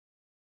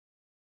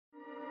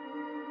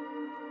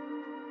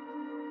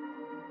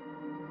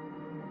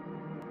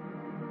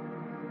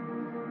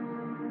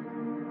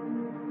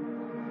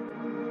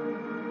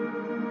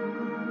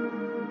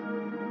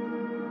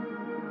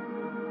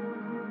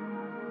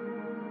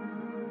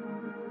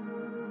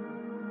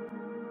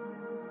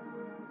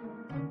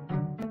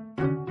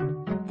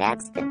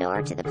That's the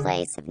door to the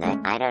place of night.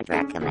 I don't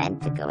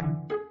recommend to go.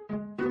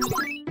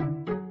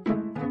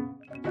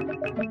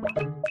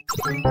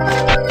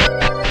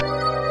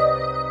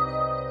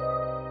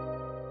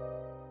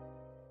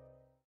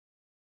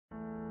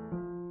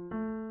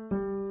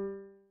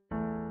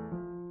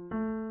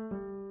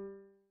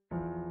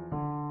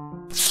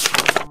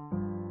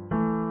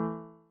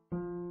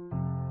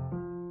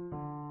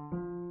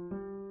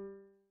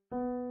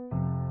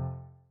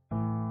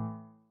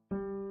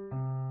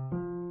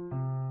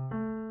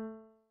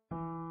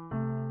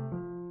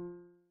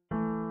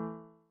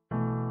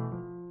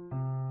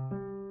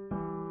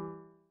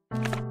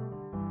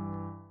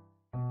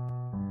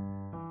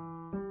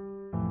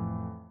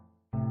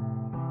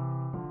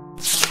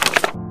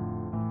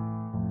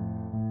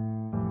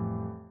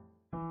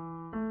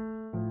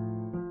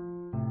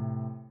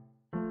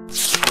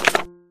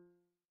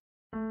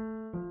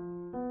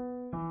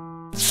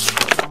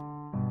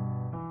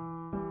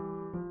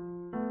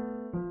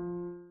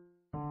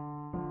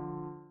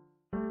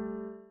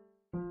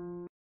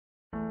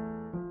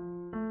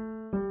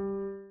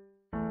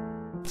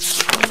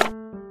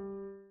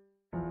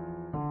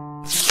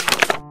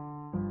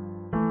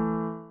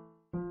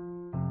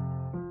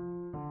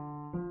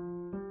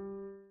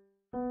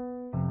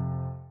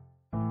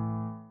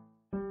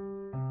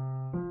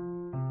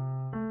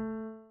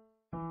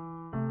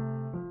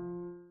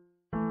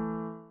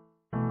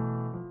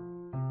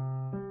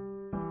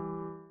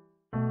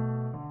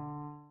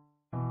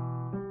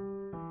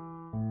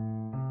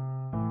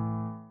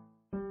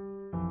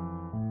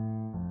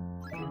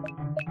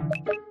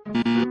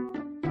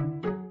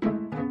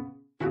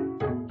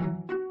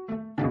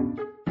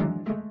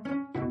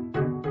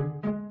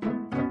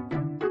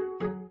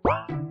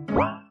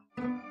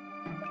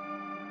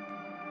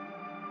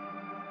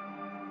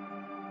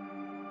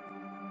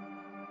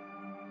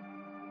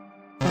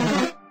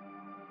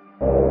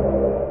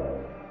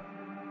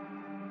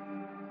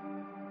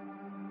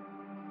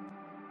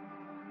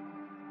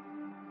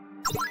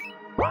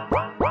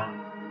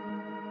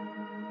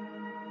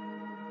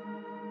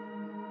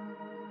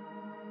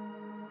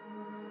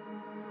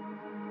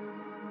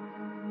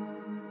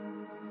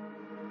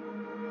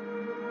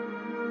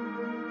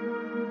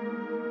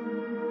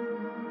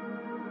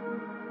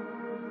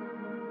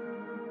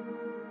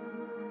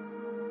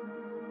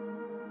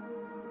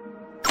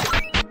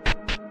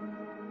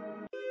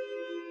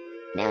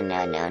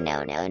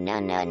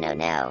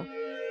 No.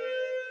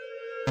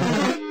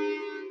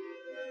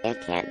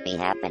 It can't be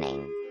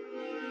happening.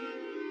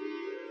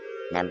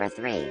 Number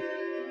 3.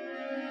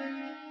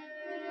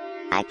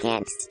 I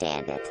can't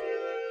stand it.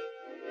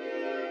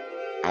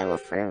 I will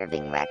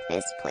ferving wreck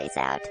this place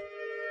out.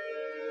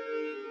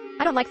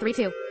 I don't like 3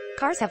 too.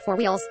 Cars have 4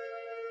 wheels.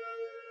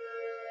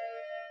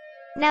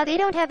 Now they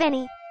don't have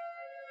any.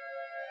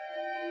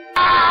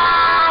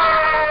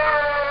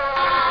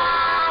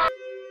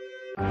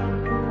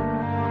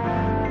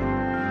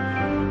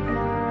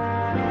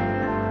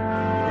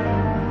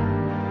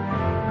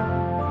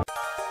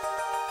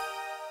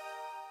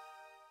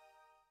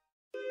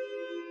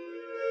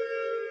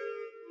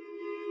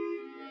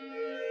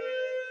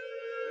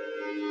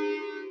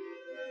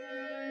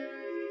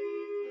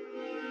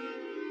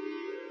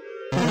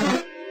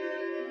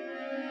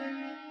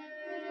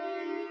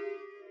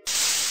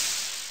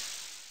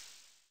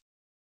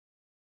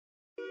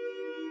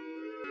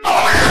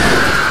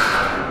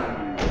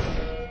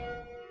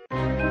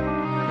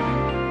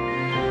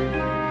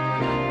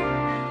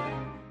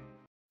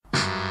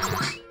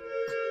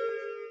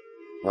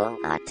 Well,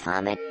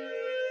 atomic.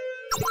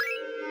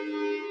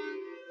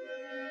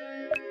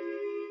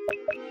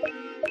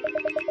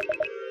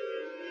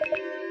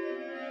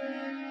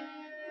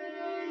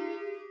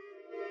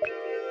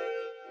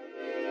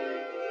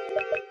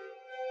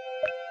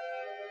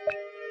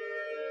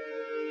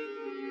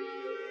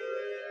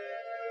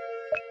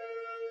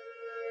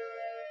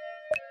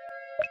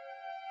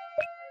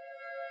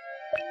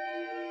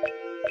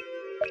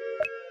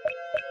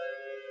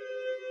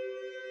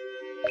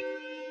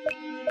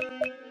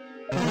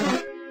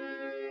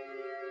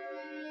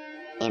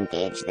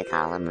 Engage the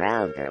column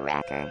rover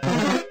wrecker.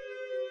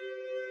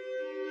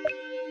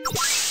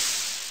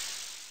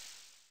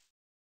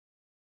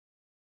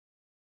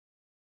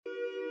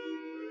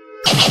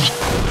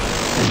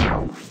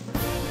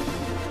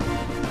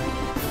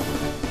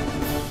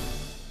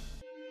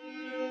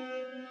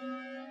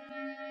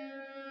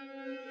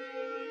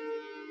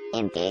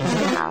 Engage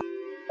the column.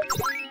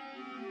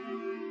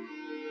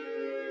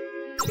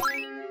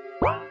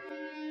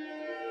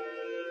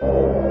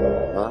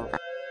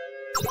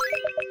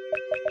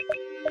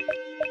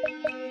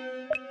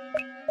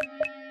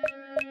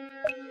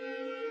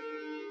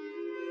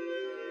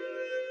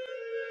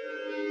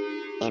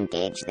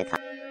 Engage the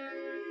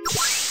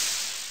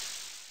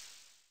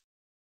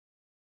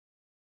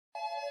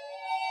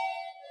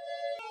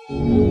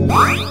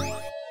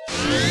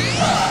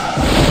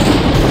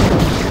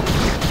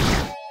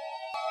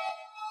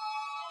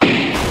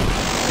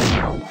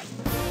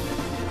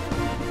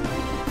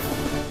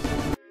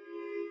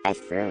I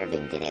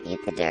ferving didn't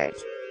eat the dirt.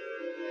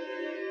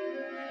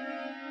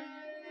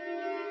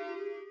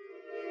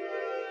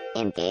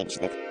 Engage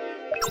the...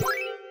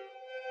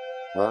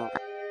 Whoa.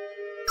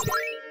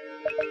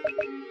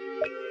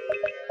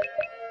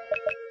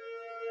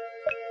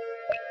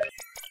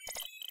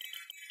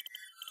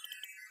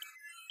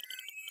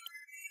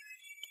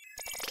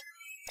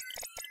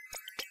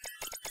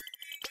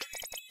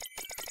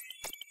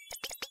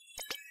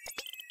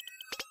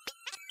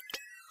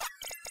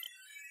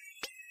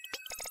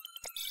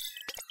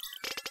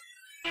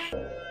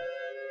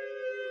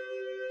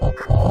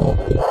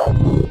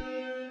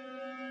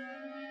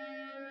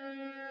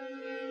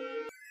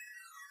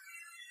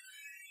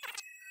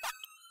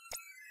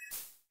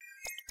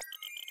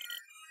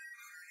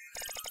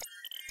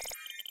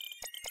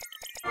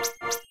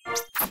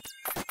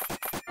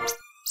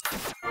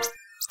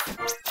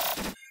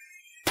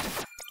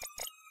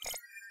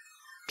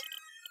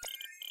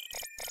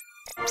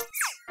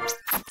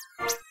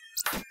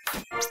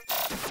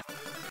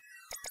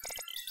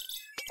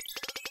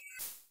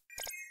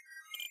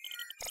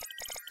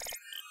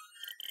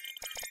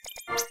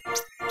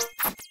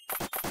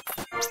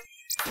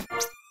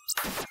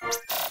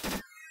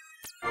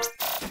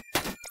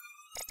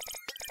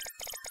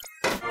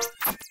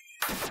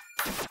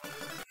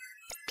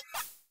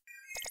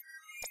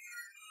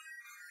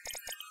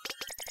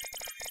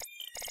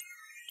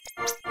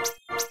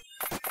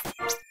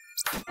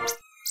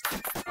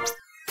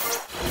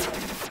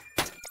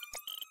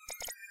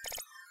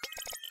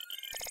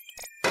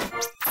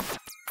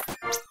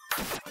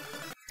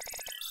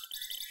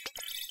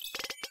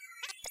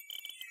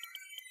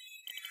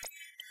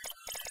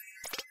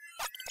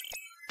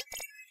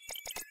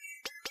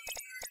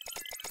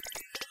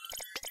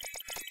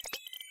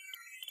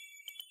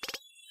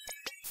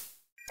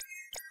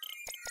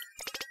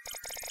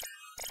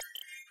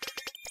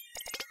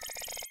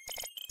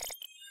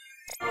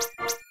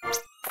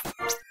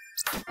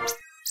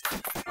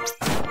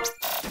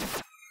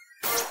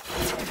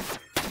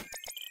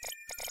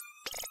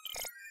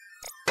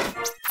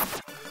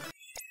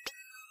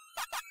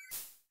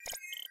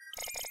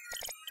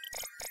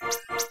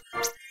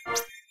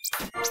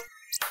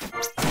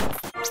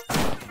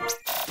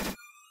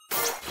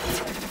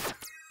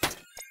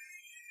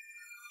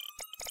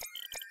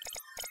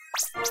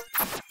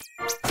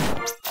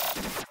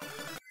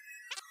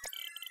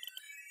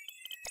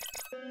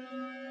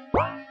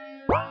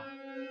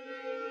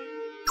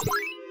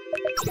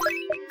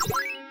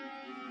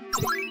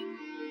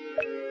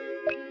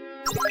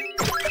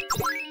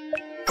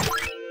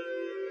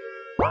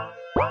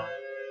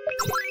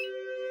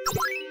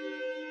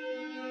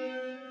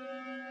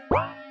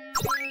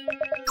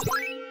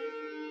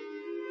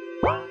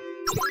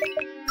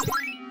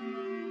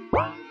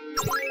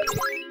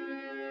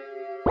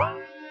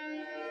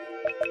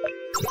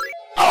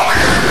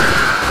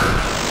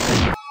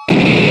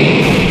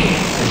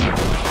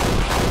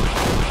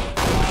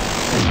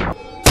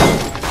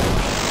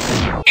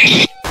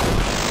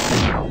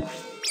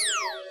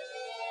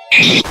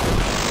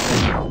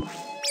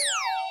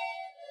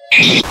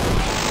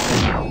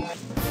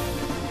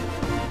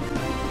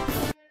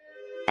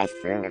 I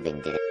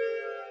ferving did it.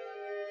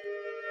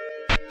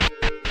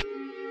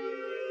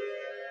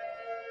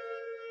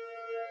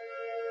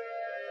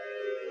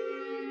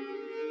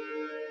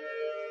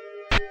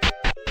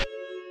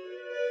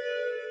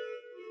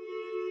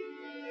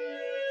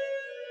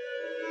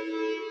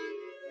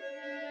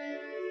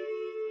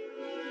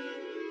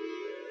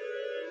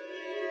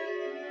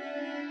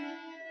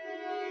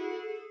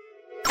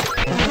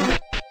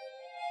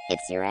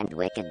 It's your end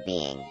wicked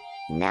being.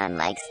 None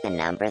likes the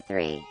number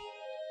 3.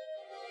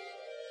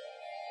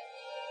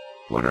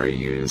 What are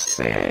you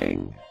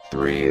saying?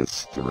 3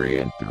 is 3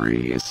 and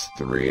 3 is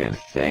 3 and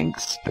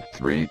thanks to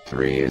 3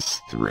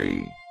 is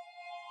 3.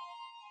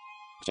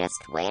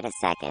 Just wait a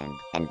second,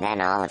 and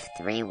then all of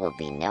 3 will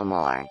be no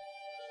more.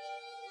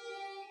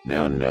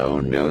 No,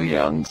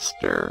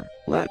 youngster.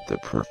 Let the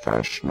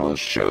professionals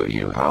show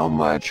you how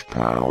much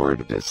power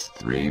does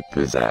 3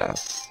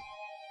 possess.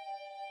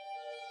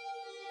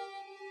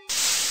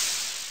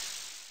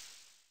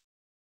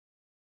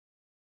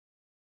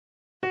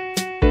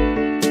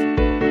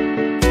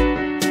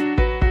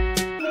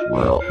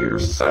 Well, you're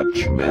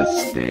such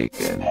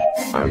mistaken.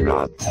 I'm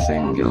not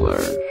singular,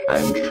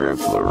 I'm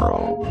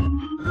triplural.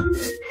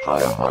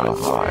 Hi.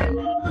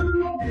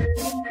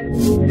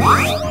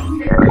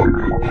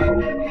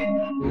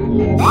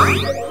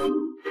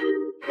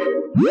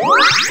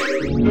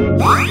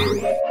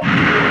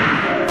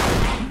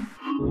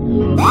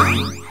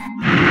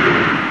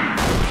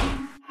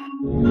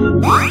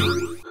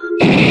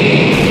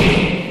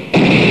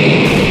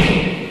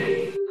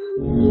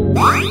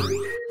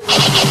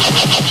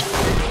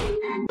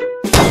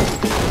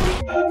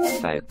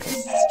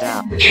 Focus,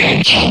 stop.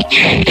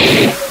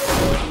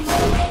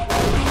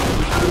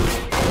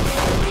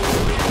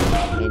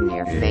 In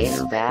your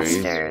face,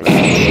 bastards.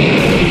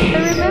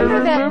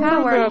 Remember that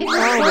power.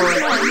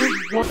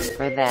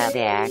 For that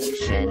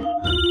action.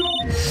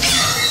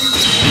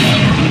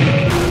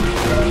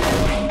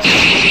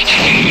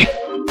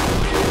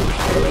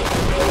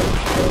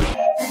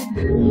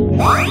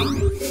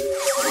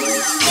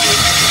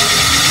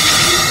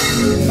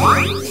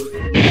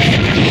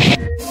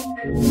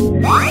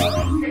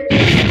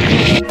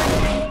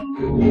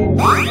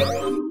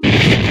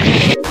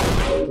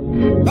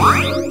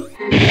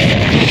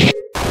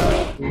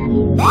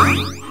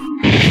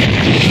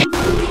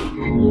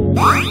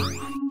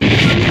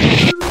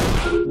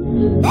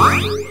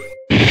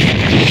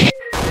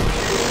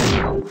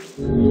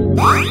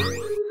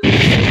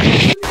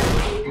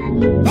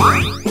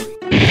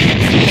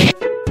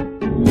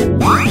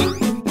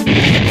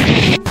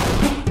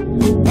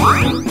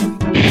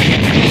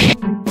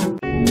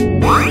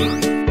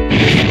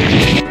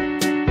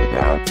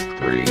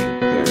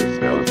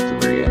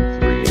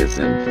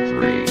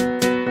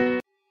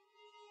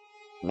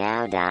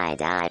 die,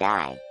 die,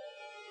 die.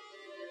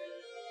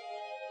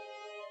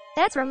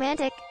 That's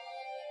romantic.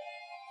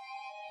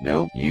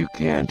 Nope, you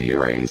can't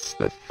erase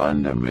the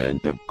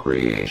fundament of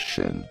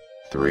creation.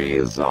 3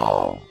 is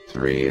all.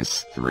 3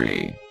 is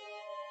 3.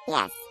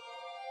 Yes.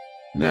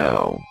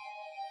 No.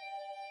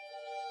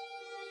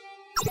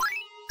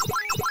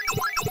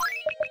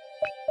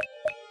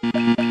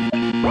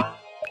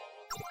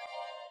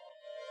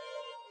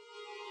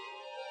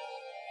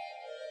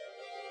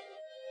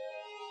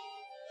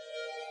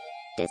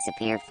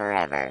 Disappear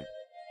forever.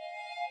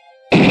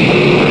 So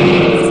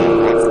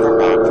let's go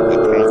back to the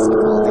cursed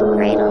golden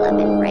cradle of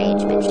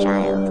enragement,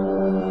 child.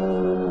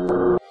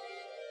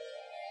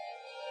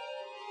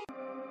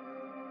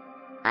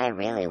 I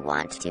really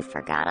want to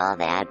forget all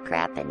that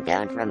crap and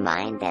don't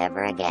remind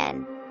ever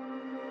again.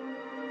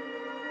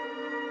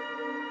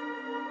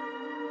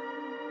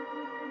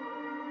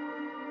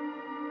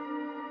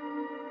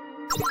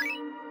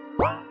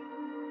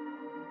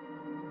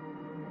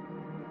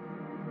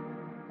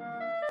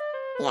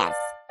 Yes.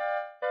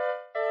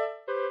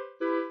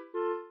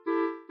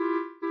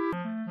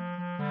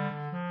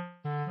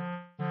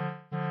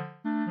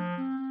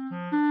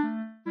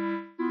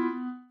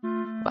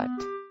 What?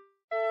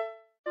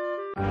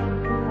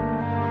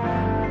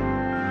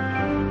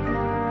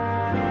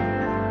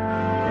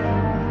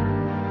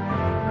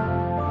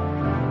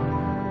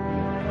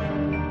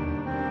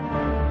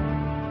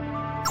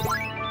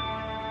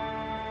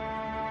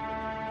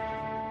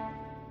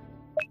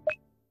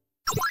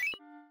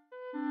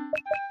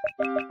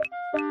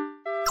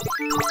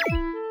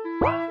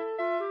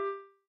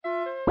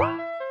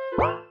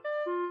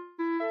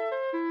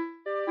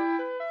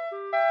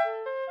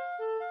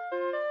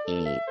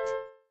 Eat.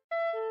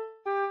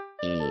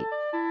 Eat.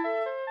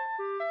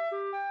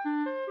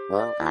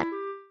 Well,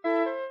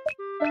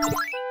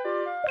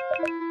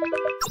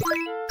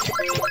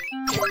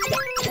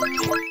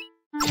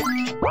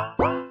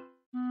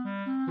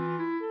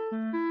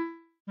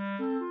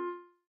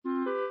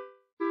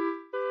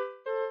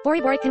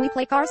 Bori, can we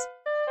play cars?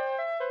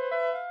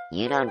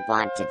 you don't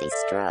want to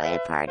destroy a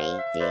party,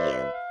 do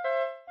you?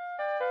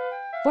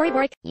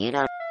 Bori, You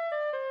don't.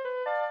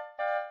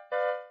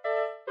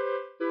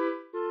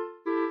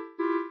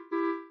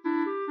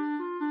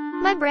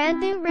 My brand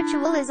new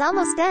ritual is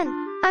almost done.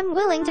 I'm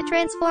willing to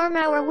transform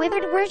our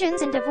withered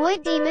versions into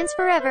void demons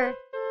forever.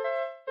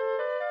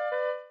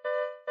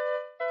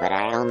 But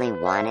I only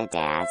wanted to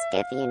ask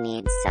if you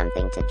need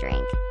something to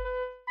drink.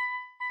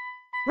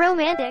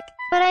 Romantic,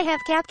 but I have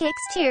cupcakes,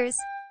 cheers.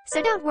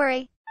 So don't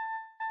worry.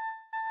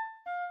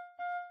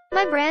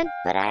 My brand,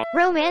 But I.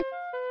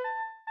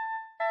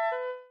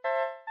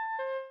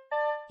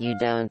 You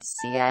don't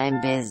see I'm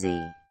busy.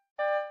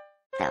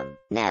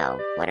 No,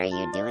 what are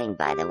you doing,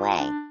 by the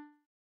way?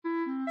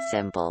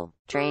 Simple.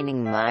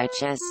 Training my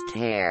chest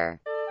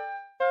hair.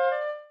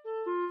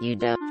 You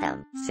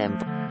don't.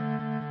 Simple.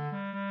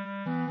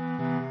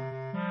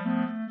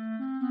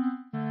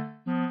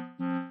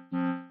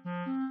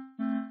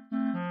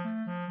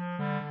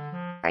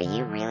 Are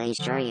you really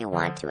sure you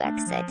want to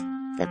exit?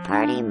 The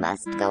party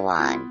must go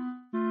on.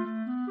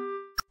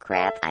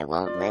 Crap, I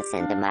won't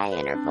listen to my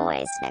inner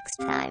voice next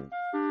time.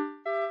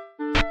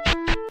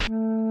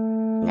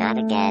 Not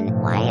again.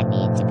 Why it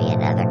need to be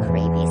another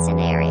creepy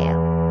scenario?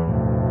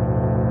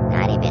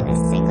 Not even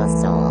a single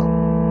soul.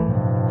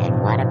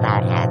 And what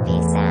about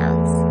happy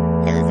sounds?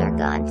 Those are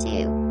gone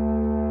too.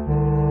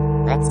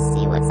 Let's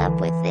see what's up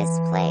with this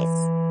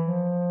place.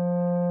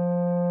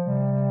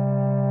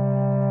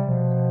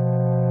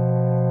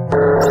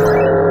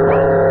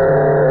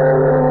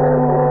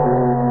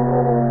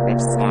 Rip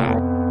stat.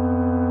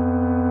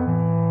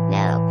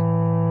 Nope.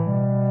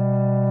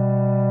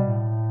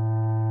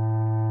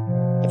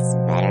 It's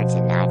better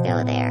to not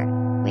go there.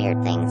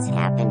 Weird things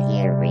happened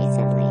here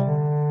recently.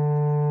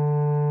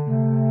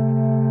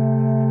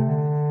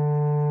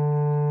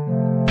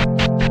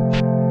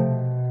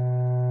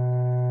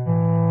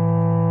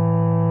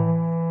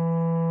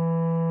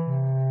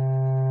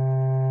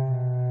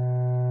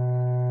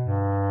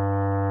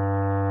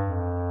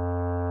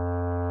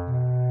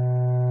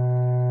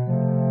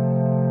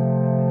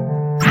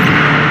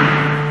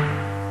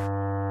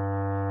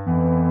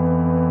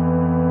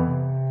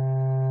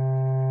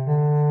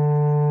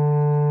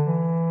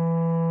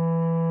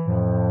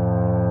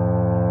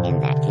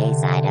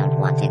 I don't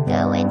want to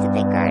go into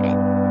the garden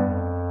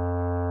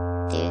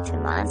due to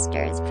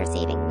monsters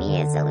perceiving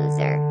me as a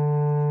loser.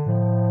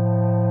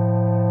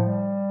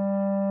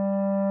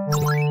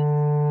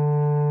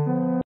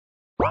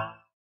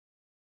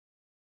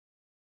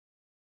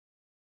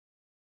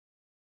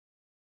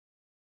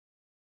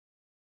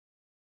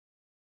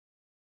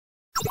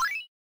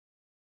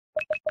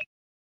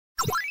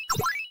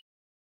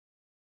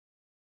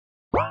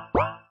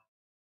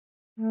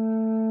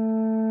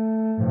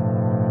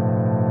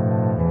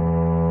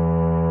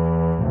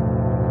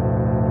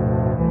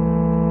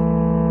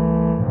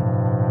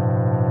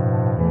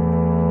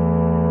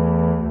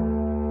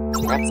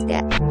 Let's go.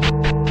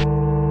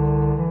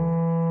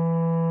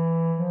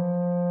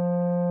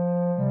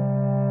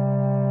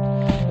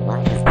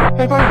 What is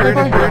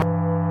that?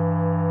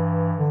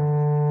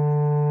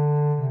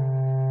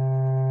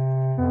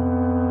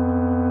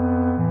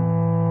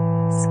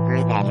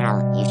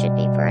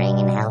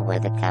 or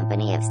the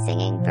company of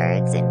singing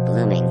birds and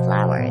blooming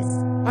flowers.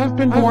 I've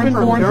been born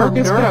from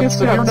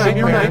darkest of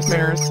your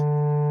nightmares.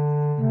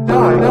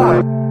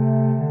 Die.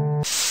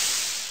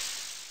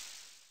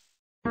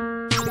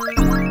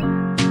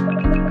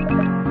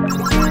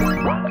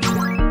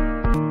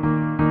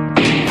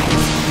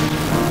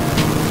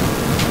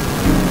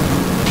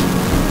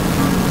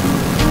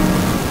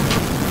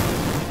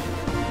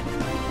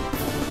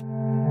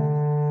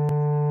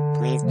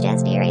 Please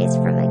just erase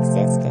from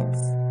existence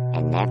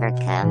and never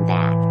come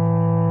back.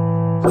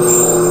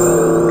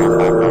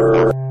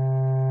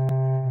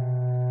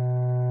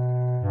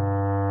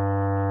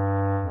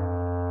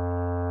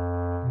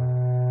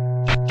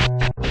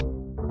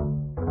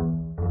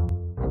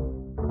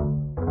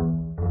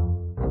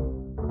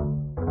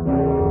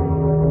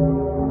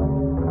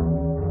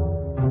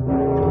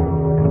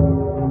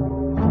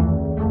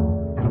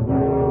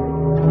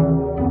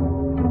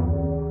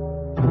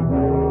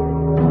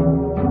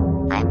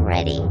 I'm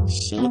ready.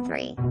 She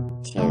 3,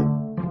 2,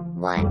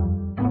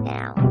 1,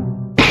 now.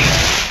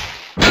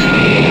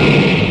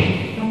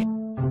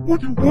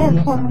 What do you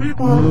want from me,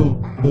 bro?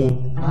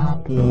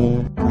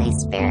 Please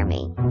spare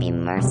me. Be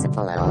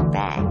merciful, old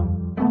bag.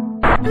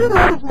 Get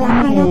out of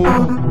my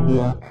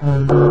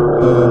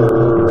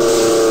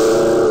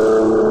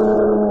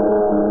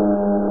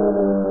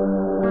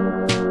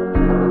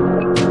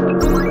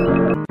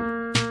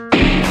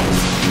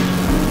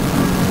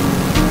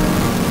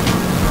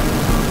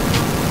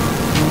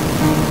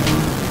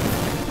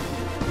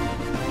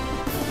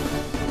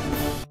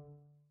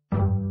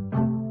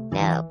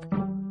Nope.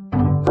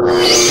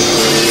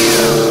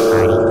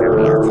 Party for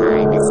real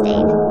time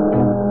estate.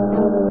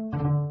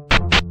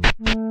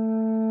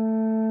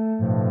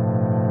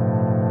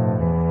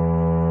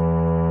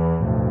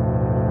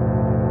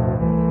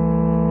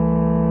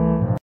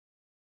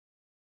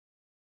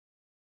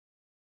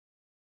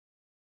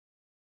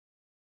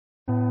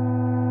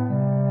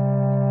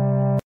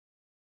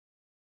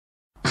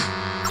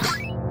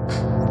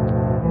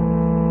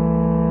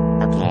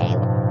 Okay,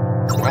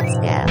 let's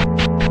go.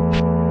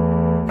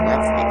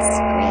 What's that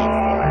scream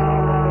for?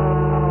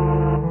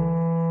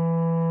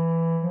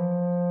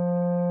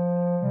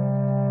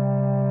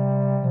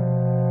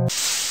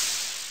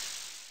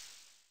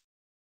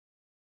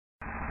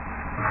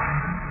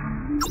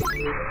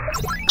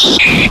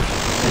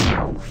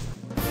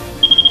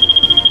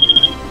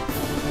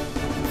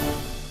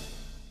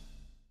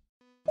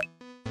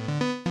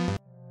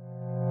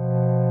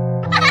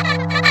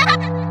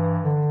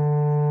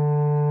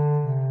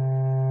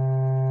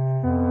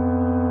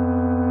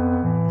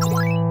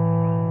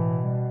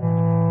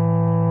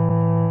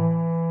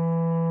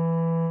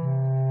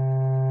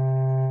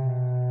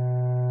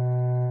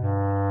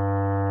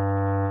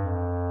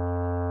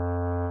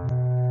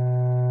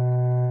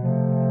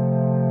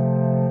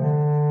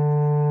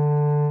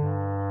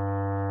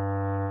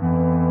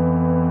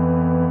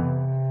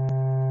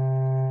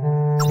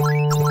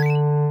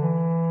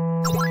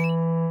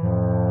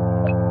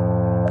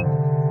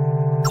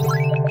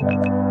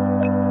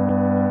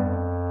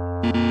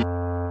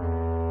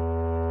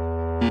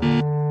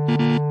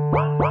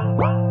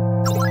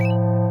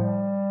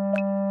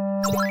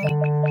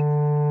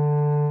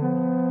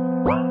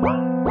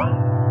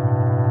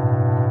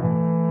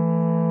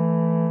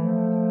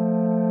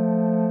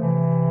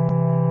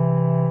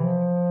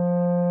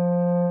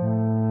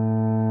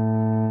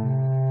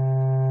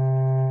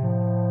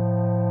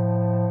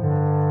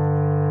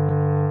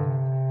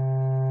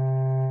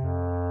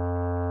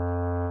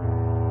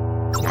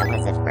 I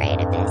was afraid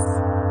of this.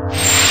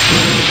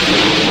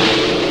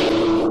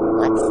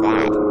 What's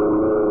that?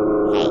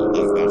 Hey,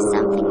 is there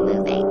something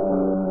moving?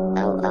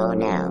 Oh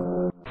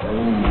no.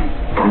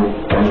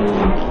 It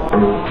can't be.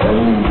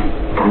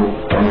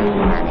 I'm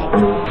running.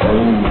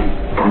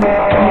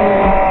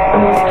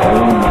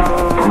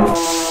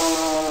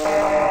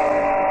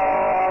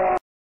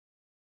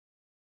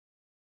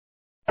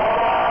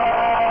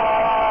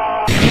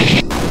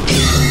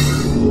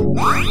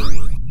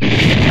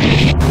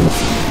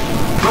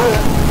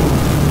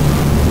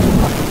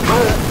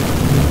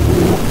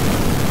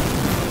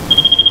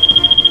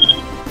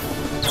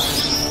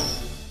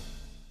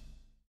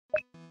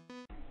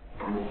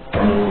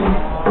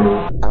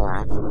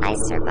 Olaf, I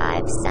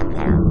survived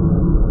somehow.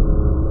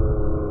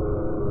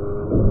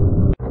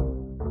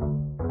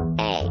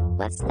 Hey,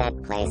 what's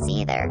that place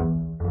either?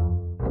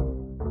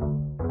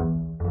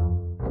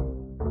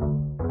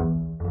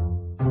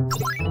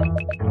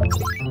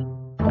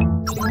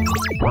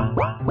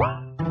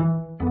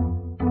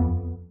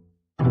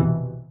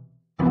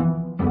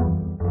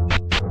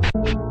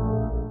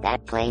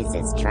 That place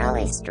is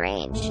truly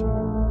strange.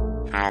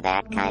 How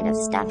that kind of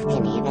stuff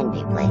can even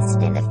be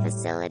placed in a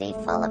facility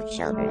full of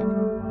children.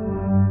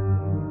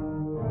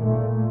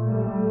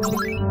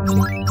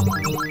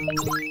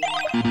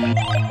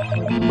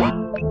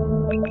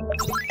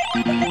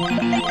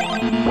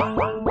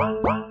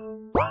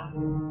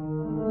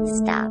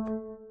 Stop.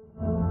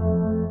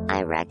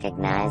 I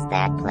recognize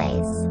that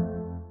place.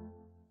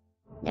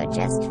 No,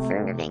 just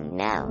firming,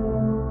 no.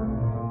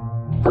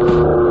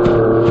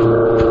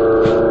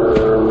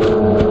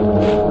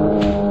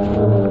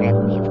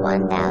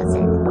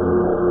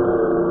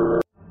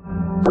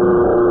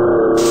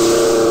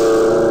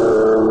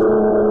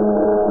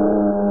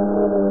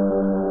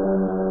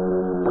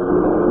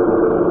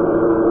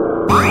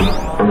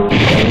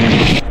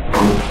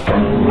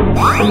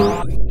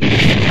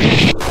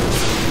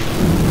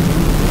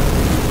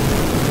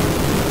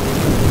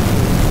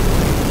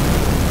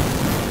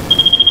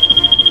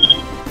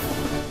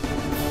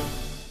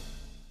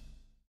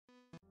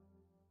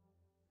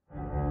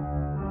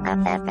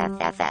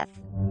 FFFFF.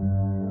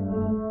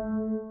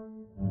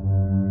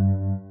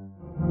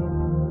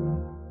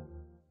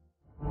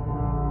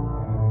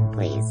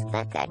 Please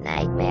let that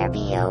nightmare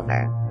be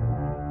over.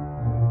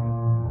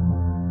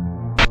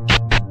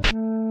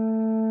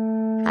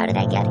 How did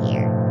I get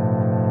here?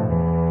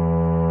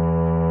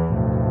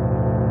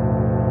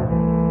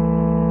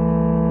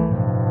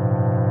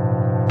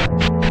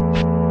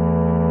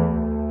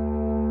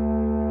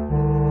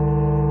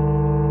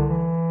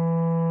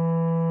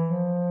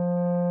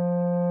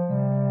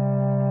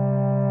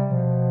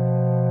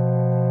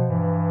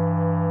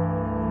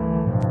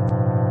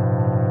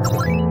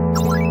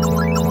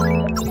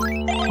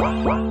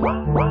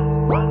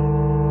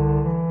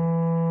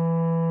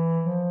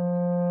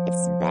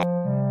 It's bad.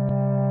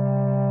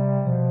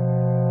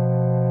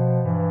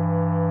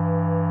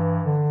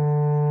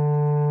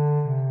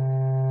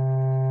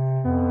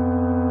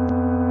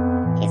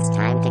 It's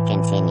time to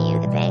continue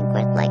the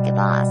banquet like a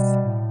boss.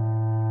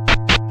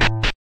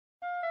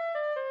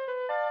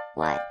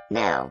 What?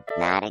 No,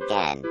 not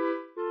again.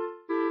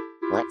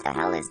 What the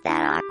hell is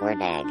that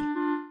awkward egg?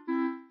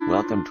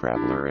 Welcome,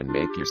 traveler, and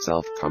make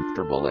yourself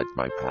comfortable at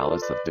my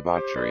palace of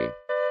debauchery.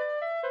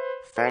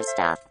 First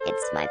off,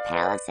 it's my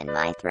palace and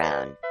my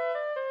throne.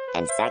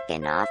 And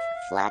second off,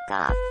 fleck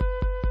off.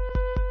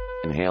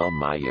 Inhale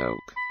my yolk.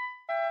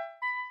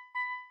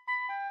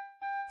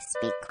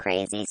 Speak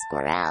crazy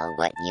squirrel,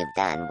 what you've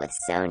done with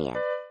Sonia.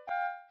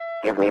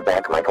 Give me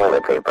back my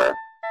toilet paper.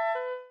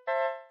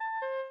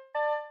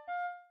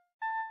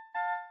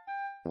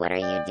 What are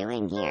you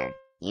doing here?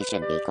 You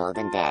should be cold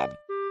and dead.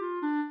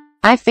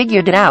 I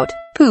figured it out.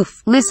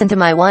 Poof, listen to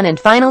my one and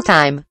final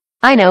time.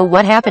 I know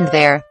what happened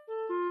there.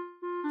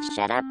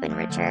 Shut up and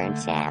return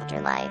to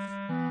afterlife.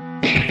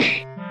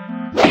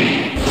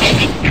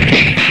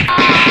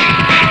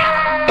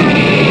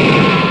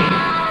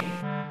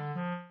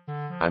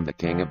 I'm the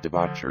king of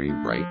debauchery,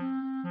 right?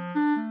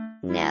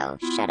 No,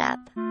 shut up.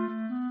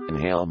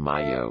 Inhale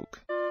my yolk.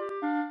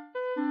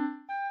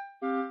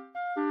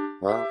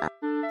 Well,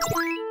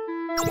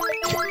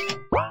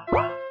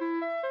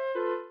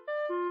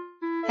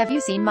 Have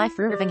you seen my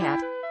fruiting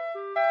hat?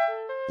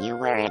 you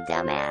wear a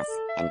dumbass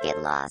and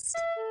get lost.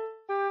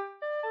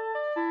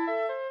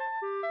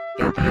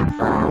 Get the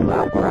infernal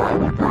out where I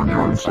will burn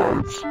your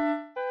insides.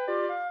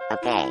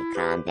 Okay,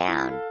 calm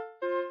down.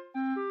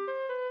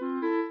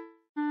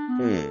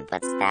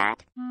 What's that?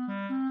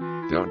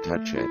 Don't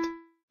touch it.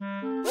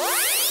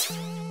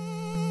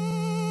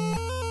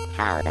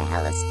 How the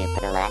hell is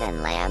stupid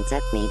Aladdin Lamb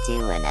took me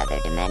to another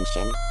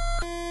dimension?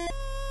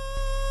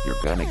 You're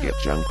gonna get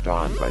junked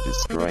on by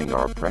destroying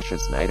our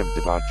precious night of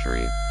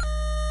debauchery.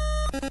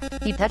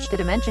 He touched the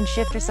dimension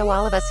shifter, so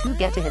all of us who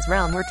get to his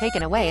realm were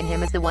taken away, and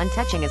him is the one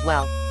touching as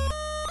well.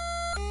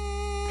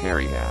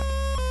 Harry hat.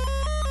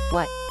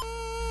 What?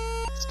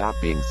 Stop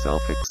being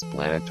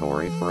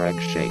self-explanatory for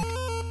Egg Shake.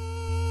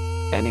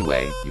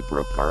 Anyway, you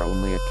broke our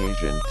only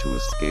occasion to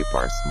escape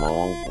our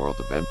small world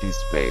of empty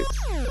space.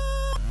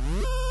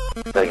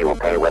 So you will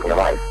pay with your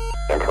life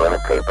in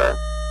toilet paper.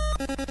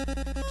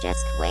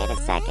 Just wait a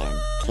second.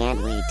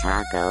 Can't we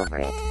talk over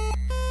it?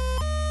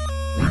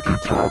 We can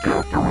talk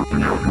after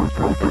ripping out your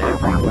throat, and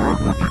every word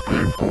will be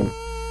painful.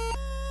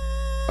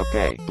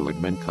 Okay,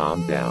 Woodman,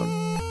 calm down.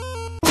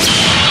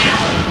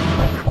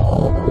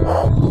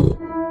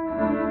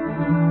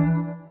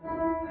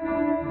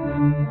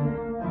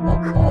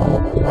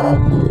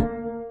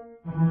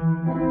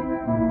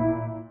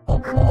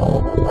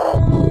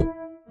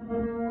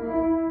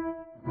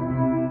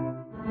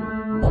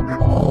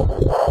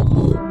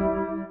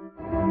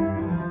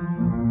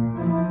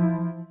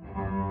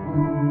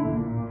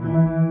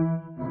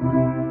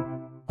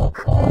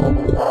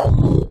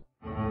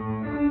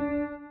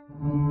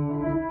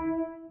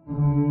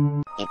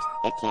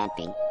 It can't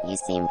be. You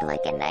seemed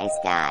like a nice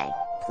guy.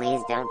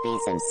 Please don't be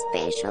some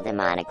spatial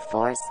demonic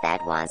force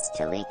that wants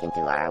to leak into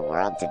our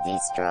world to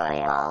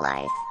destroy all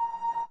life.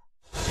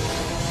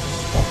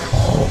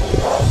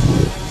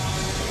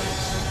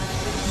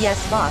 Yes,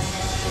 boss.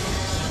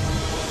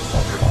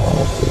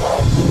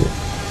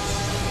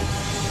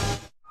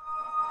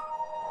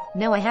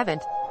 No, I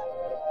haven't.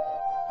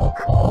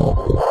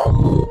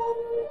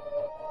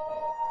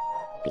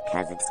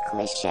 Because it's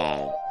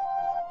cliche.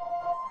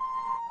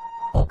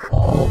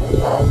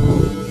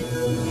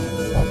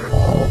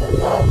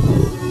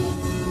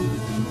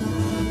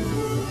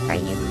 Are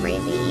you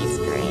crazy,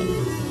 Easter egg?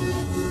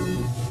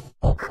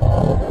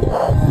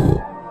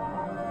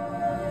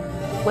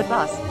 What,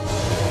 boss?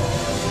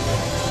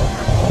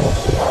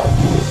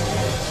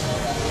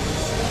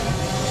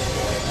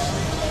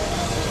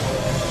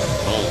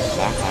 Hey,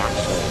 that's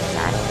actually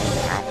totally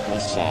not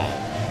cliche.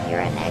 You're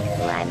an egg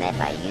who I met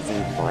by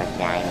using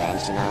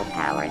fourth-dimensional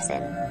powers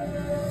and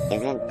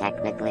isn't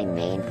technically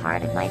main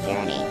part of my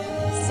journey,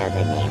 so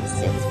the name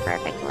suits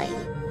perfectly.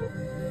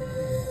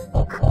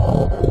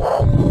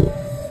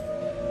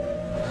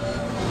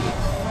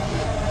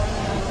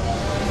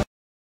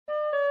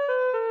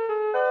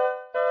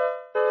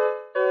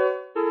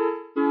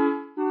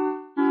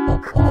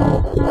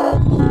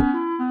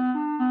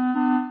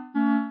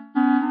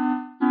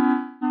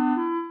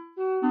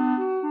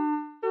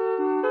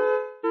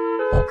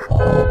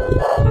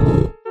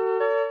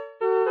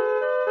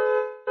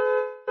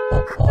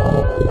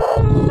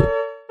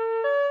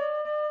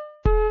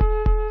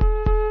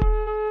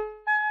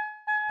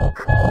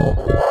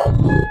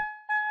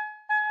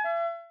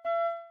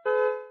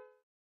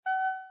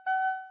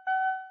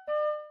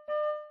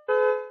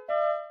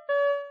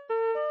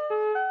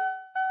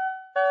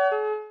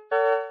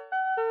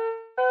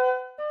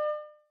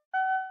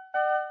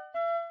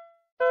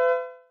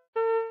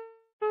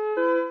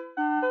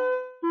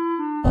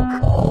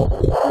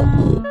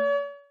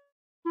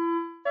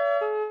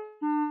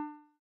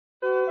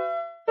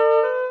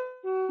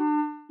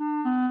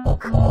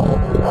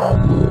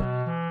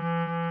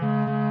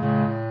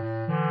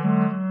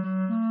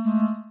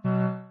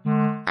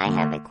 I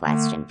have a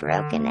question,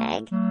 Broken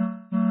Egg.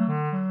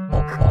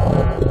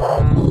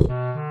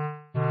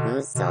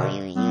 Whose soul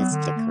you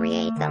used to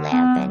create the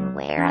lamp, and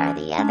where are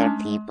the other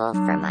people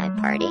from my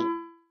party?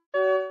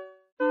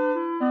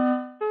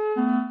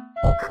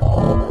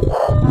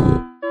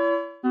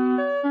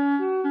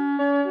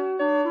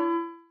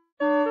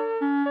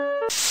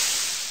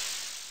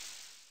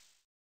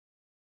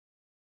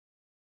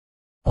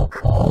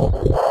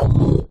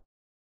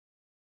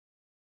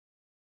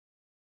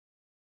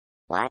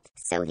 What?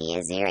 So he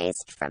is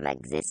erased from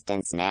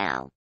existence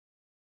now?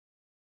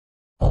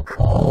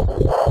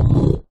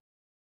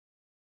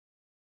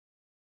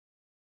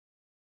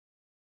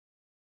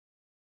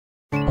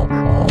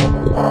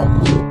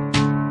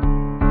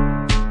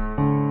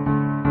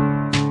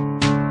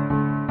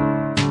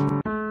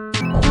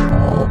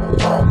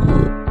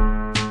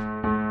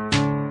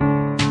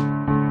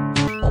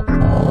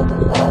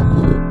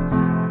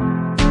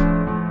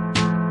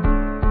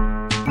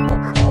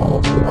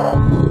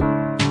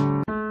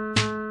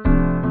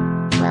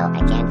 Well, I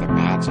can't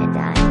imagine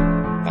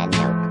dying. Then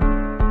nope.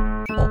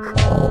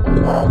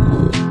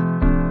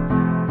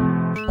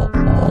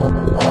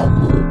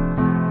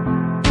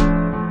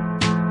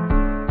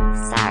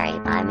 Sorry,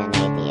 I'm an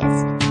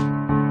atheist.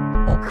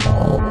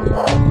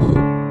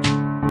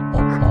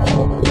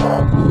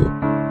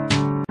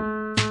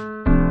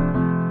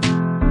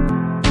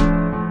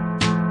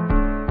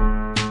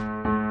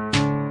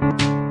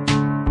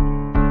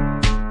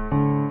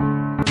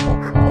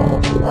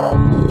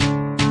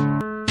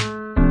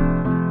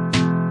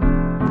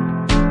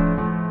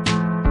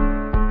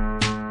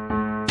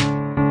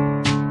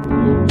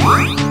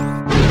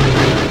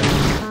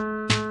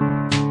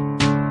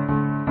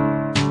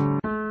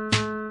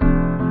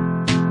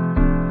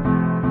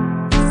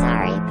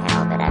 Sorry,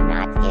 pal, but I'm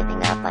not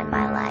giving up on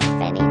my life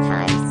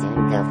anytime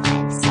soon. Go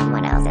find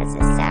someone else as a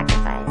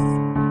sacrifice.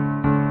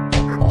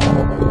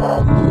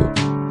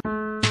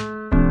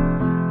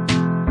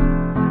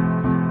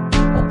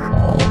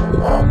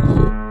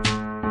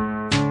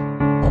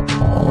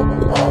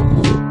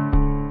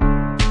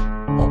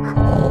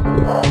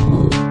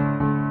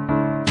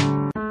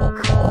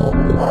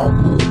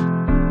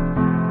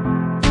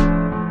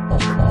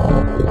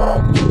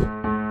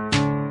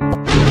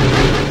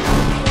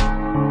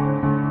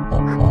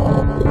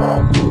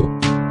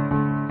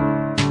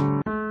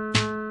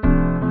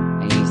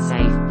 Are you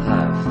safe,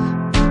 Poof?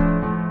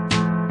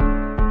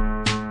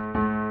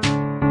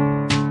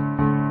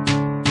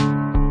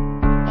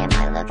 Am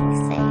I looking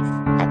safe?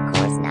 Of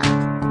course not.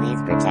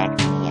 Please protect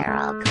me or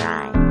I'll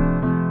cry.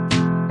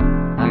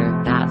 Oh,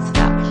 that's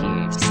that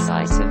huge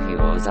sight of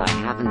yours I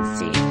haven't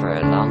seen for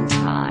a long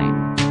time.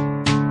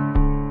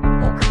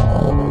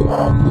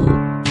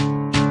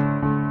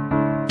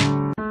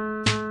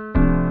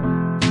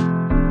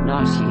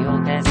 Not your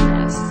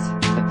business.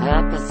 The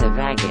purpose of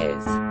egg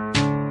is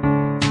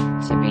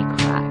to be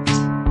cracked.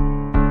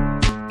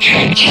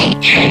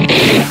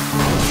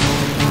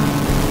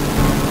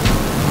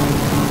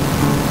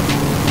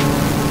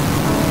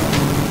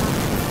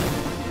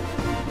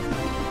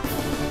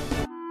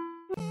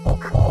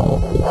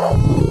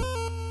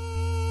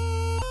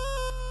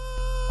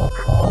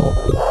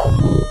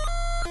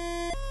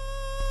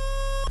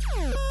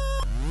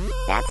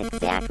 That's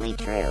exactly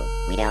true.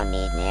 We don't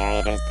need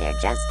narrators, they're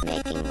just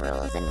making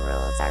rules, and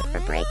rules are for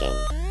breaking.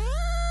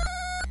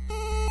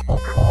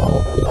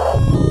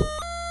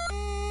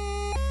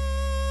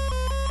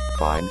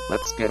 Fine,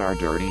 let's get our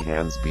dirty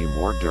hands be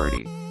more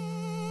dirty.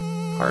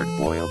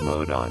 Hard-boiled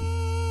mode on.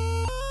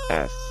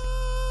 S.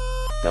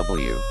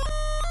 W.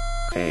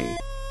 A.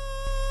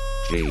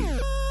 G.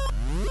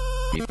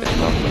 Beat the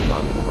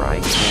bum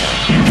right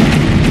now.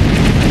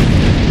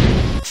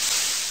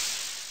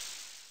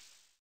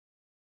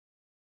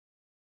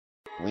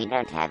 We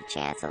don't have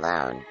chance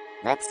alone.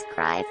 Let's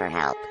cry for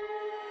help.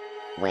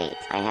 Wait,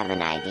 I have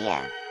an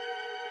idea.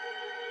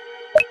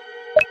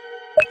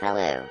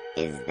 Hello,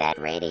 is that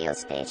radio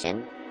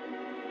station?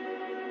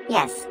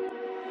 Yes.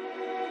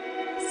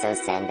 So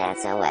send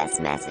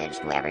SOS message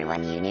to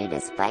everyone you knew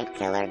despite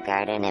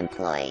Killergarten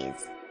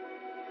employees.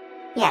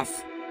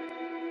 Yes.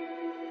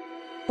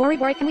 Bori,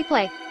 can we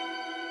play?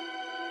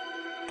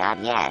 God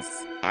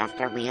yes,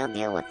 after we'll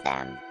deal with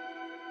them.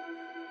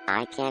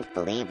 I can't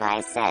believe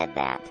I said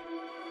that.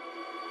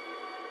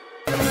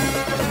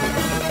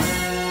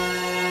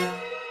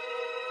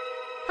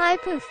 Hi,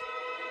 Poof.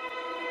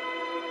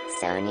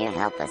 Sonia,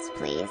 help us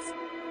please.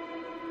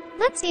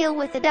 Let's deal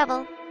with the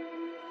devil.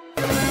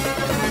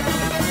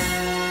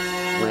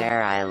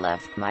 Where I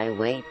left my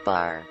weight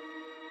bar.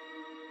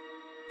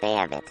 They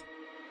have it.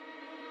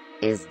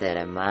 Is that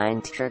a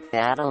mind trick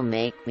that'll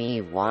make me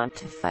want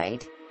to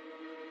fight?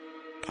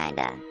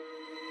 Kinda.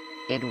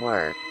 It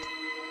worked.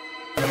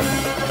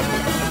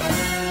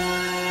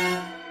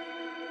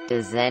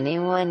 Does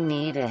anyone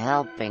need a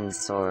helping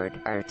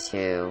sword or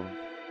two?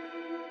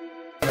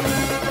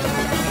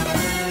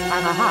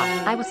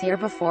 Ha, I was here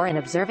before and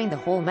observing the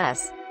whole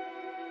mess.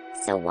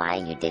 So why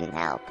you didn't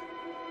help?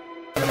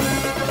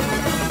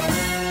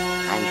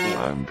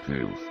 I'm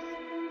Poof.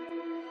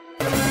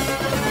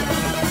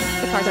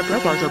 The cars are The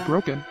broken. cars are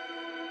broken.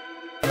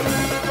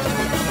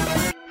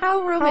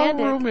 How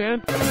romantic. How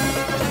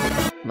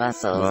romantic.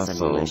 Muscles and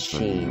Muscles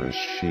machine. and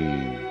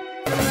machine.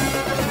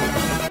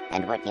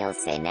 And what you'll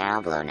say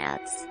now,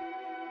 blownouts?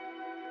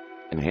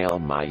 Inhale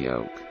my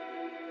yoke.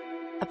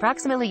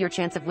 Approximately your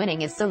chance of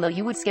winning is so low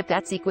you would skip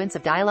that sequence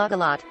of dialogue a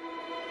lot.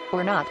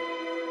 Or not.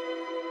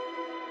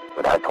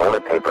 Without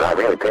toilet paper, I'm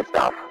really pissed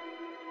off.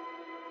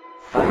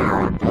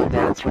 Fire and blood,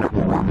 that's what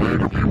will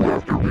remain of you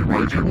after we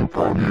raging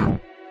upon you.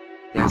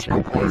 There's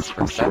no place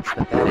for such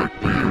pathetic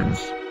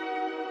beings.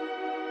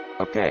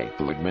 Okay,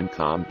 Goodman,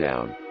 calm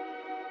down.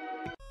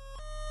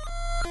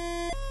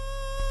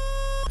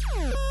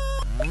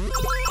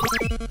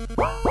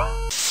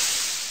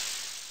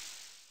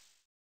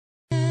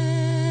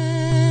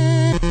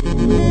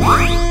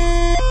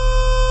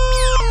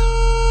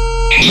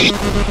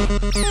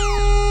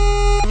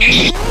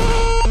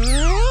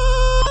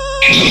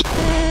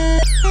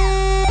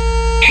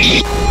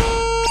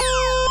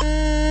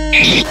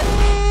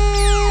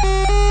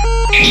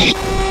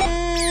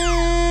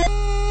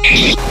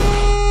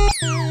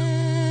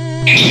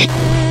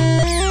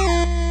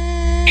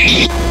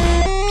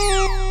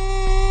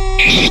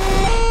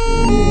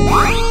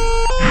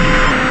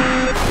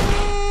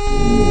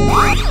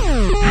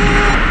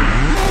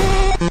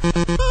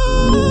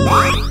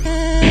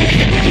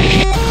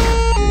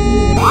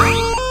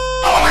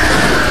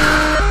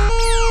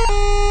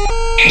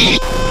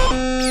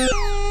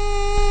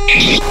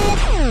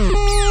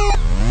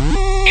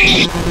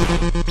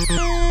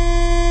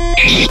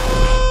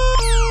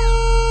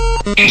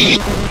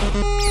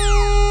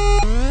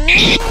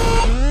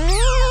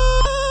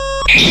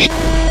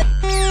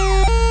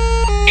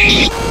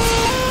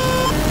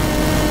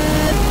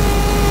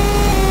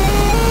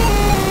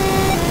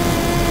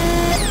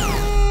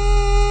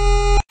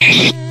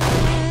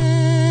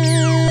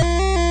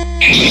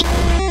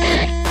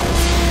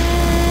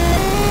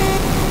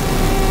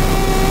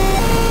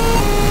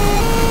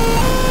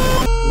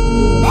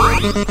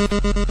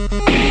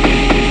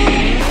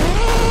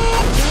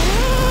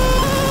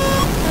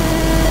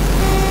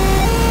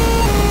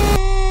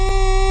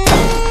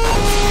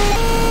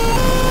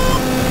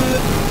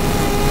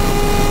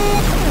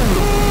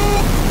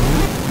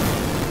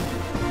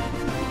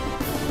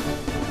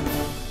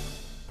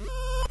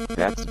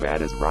 That's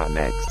bad as rotten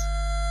eggs.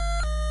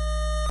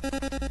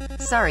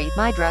 Sorry,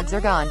 my drugs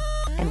are gone.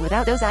 And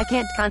without those I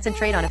can't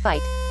concentrate on a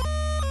fight.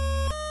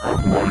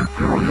 I'm bloody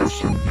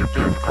furious and you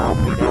can't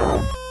calm me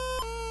down.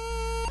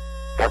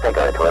 Guess I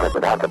got a toilet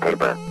without the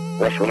paper.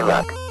 Wish me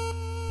luck.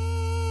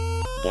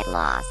 Get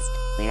lost.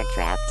 We're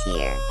trapped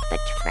here, but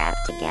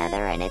trapped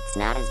together, and it's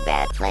not as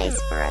bad place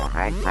for a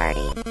hard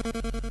party.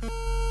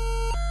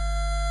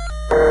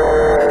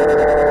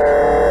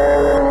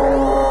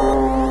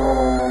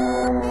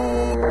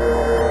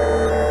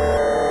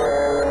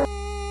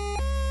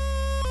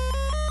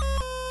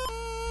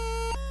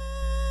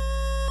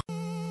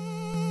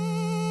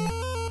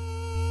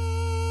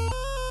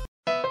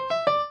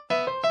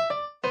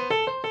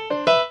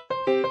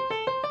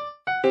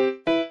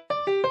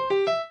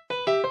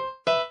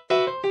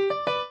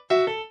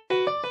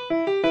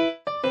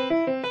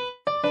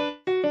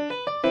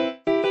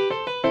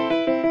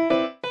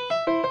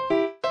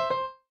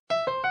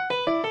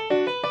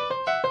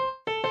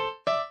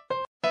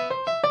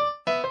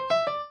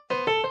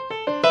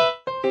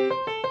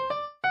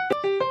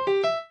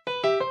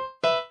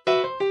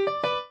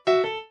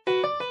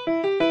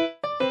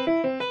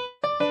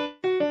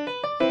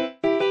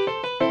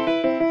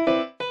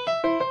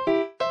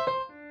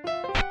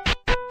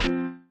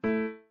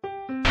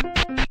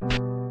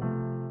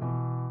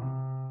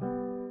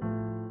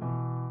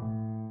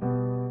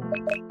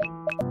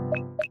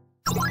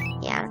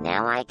 Yeah,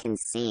 now I can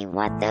see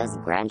what those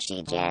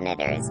grunchy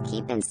janitors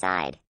keep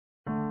inside.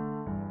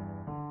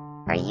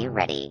 Are you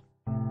ready?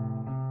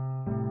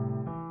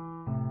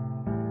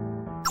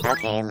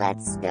 Okay,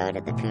 let's go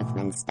to the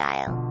Poofman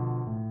style.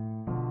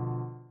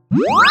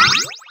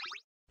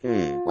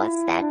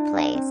 What's that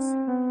place?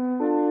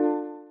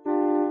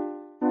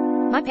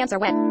 My pants are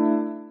wet.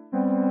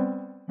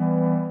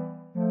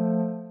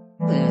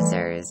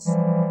 Losers.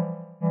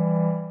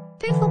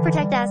 Poof will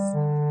protect us.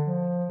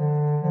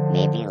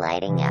 Maybe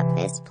lighting up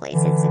this place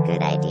is a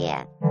good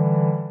idea.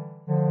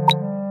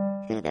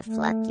 Who the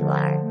fluck you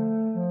are?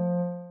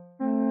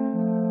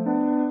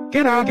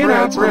 Get out,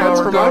 rats,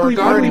 from our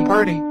godly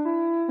party.